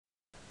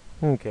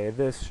Okay,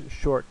 this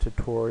short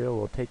tutorial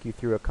will take you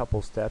through a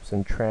couple steps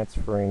in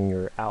transferring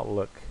your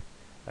Outlook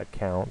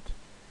account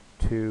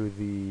to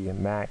the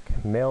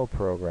Mac Mail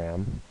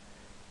program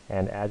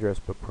and Address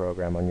Book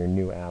program on your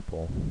new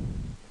Apple.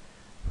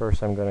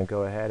 First, I'm going to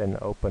go ahead and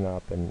open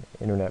up an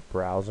internet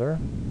browser,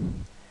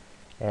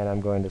 and I'm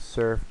going to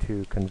surf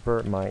to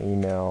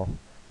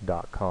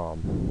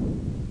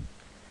convertmyemail.com.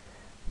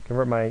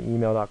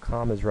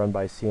 Convertmyemail.com is run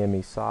by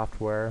CME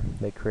Software.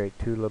 They create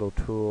two little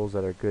tools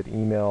that are good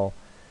email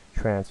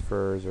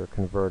transfers or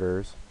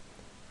converters.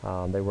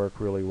 They work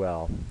really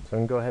well. So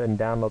I'm going to go ahead and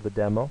download the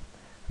demo.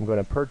 I'm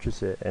going to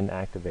purchase it and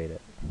activate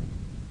it.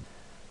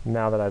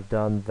 Now that I've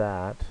done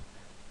that,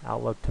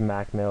 Outlook to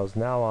Mac Mail is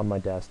now on my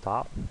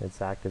desktop.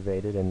 It's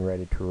activated and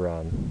ready to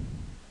run.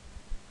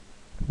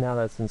 Now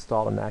that it's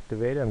installed and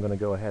activated, I'm going to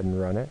go ahead and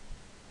run it.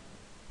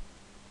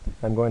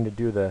 I'm going to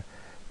do the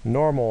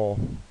normal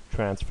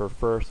transfer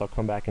first. I'll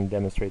come back and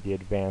demonstrate the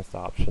advanced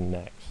option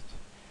next.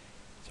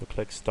 So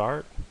click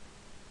Start,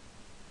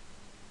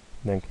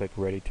 then click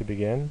Ready to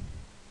Begin.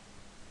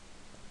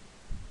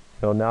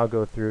 It'll now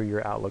go through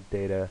your Outlook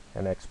data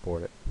and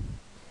export it.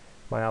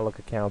 My Outlook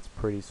account's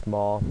pretty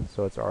small,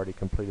 so it's already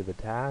completed the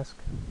task.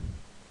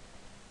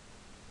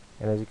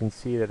 And as you can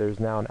see, that there's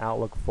now an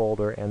Outlook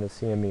folder and the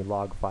CME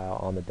log file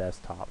on the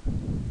desktop.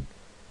 I'm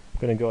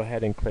going to go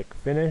ahead and click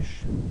Finish.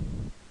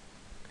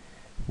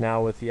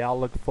 Now with the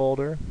Outlook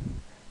folder,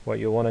 what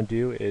you'll want to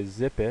do is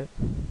zip it,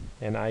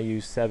 and I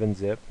use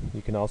 7-zip.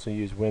 You can also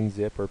use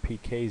WinZip or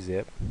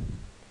PKZip.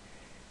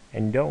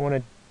 And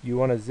you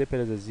want to zip it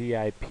as a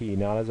ZIP,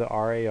 not as a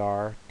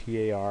RAR,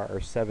 TAR, or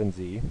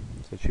 7Z.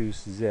 So choose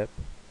zip,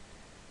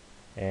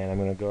 and I'm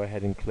going to go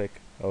ahead and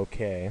click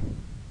OK.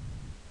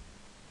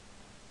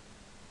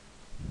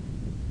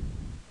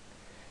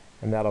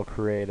 And that'll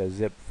create a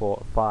zip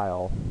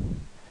file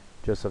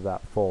just of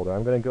that folder.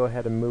 I'm going to go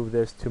ahead and move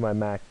this to my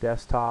Mac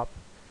desktop.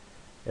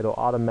 It'll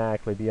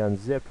automatically be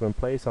unzipped when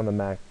placed on the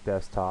Mac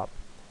desktop,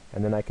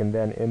 and then I can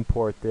then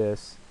import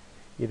this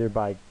either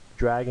by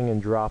dragging and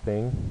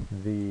dropping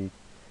the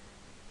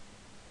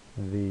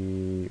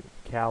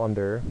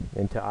calendar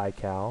into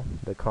iCal,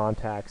 the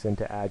contacts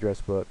into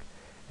Address Book,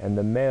 and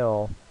the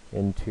mail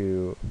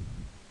into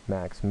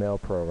Mac's Mail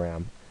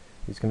program.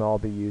 These can all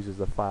be used as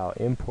the file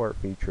import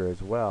feature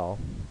as well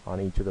on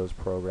each of those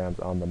programs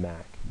on the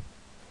Mac.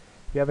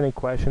 If you have any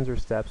questions or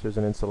steps, there's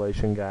an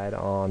installation guide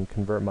on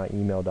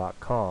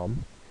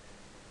convertmyemail.com,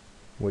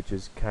 which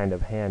is kind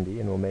of handy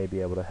and will maybe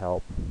be able to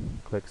help.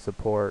 Click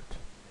Support,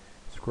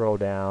 scroll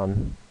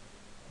down,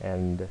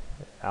 and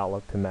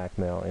Outlook to Mac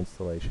Mail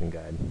installation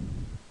guide.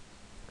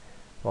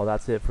 Well,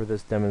 that's it for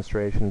this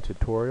demonstration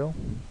tutorial.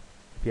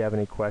 If you have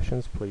any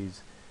questions,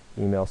 please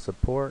email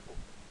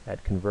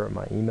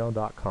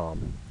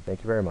support@convertmyemail.com.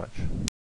 Thank you very much.